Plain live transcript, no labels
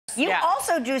You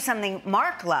also do something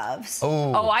Mark loves.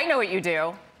 Oh, I know what you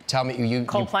do. Tell me,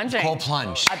 cold plunging. Cold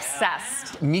plunge.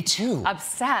 Obsessed. Me too.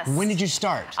 Obsessed. When did you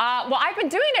start? Well, I've been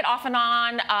doing it off and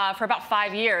on for about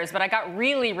 5 years, but I got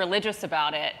really religious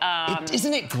about it.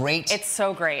 Isn't it great? It's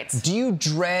so great. Do you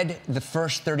dread the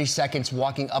first 30 seconds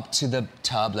walking up to the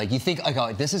tub? Like, you think, like,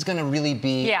 oh, this is gonna really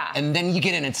be... Yeah. And then you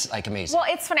get in, it's, like, amazing. Well,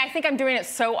 it's funny. I think I'm doing it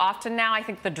so often now, I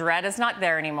think the dread is not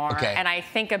there anymore. Okay. And I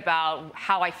think about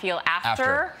how I feel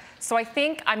after. So I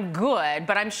think I'm good,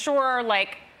 but I'm sure,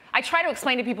 like, I try to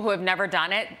explain to people who have never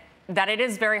done it that it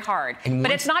is very hard.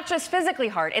 But it's not just physically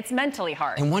hard, it's mentally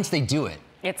hard. And once they do it,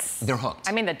 they're hooked.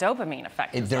 I mean, the dopamine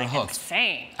effect is they're like hooked.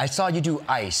 Insane. I saw you do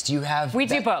ice. Do you have... We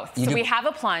do both. So we have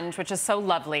a plunge, which is so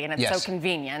lovely, and it's so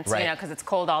convenient, right. you know, because it's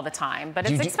cold all the time, but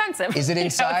it's expensive. Is it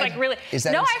inside? You know, it's like really...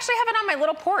 No, I actually have it on my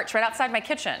little porch right outside my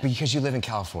kitchen. Because you live in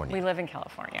California. We live in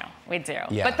California. We do.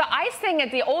 Yeah. But the ice thing,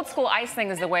 the old school ice thing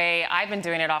is the way I've been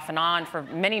doing it off and on for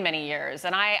many, many years.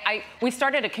 And we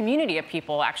started a community of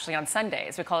people actually on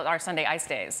Sundays. We call it our Sunday Ice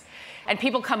Days. And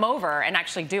people come over and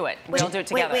actually do it. We all do it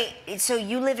together. Wait, so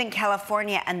you live in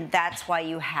California, and that's why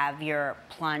you have your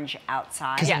plunge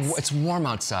outside? Because it's warm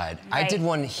outside. Right. I did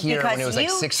one here when it was like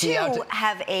 60 out. Because you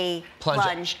have a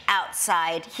plunge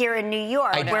outside here in New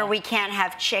York where we can't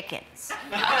have chickens.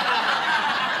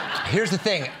 Here's the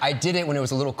thing. I did it when it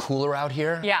was a little cooler out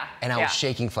here. Yeah. And I was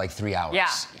shaking for like 3 hours. Yeah.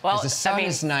 Well, the sun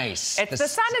is nice. The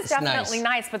sun is definitely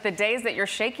nice, but the days that you're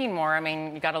shaking more, I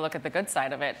mean, you got to look at the good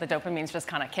side of it. The dopamine's just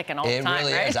kind of kicking all the time, It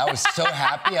really right? is. I was so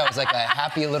happy. I was like a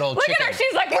happy little chicken. Look at her.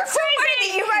 She's like, we're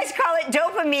crazy. You guys call it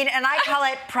dopamine, and I call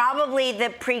it probably the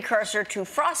precursor to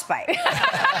frostbite.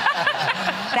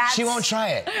 She won't try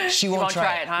it. She won't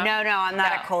try it. Huh? No, I'm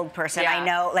not a cold person. I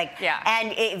know,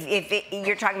 and if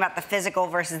you're talking about the physical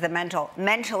versus the mental,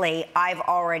 mentally, I've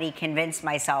already convinced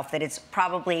myself that it's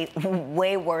probably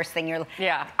way worse than your...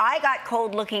 Yeah. I got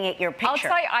cold looking at your picture. I'll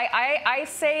tell you, I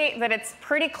say that it's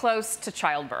pretty close to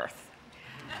childbirth.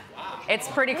 It's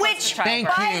pretty close to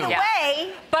childbirth. By the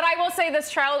way... But I will say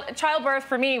this, childbirth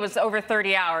for me was over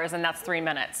 30 hours, and that's 3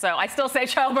 minutes. So I still say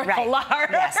childbirth a lot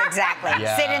harder. Yes, exactly.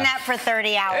 Yeah. Sit in that for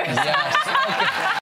 30 hours. Yes.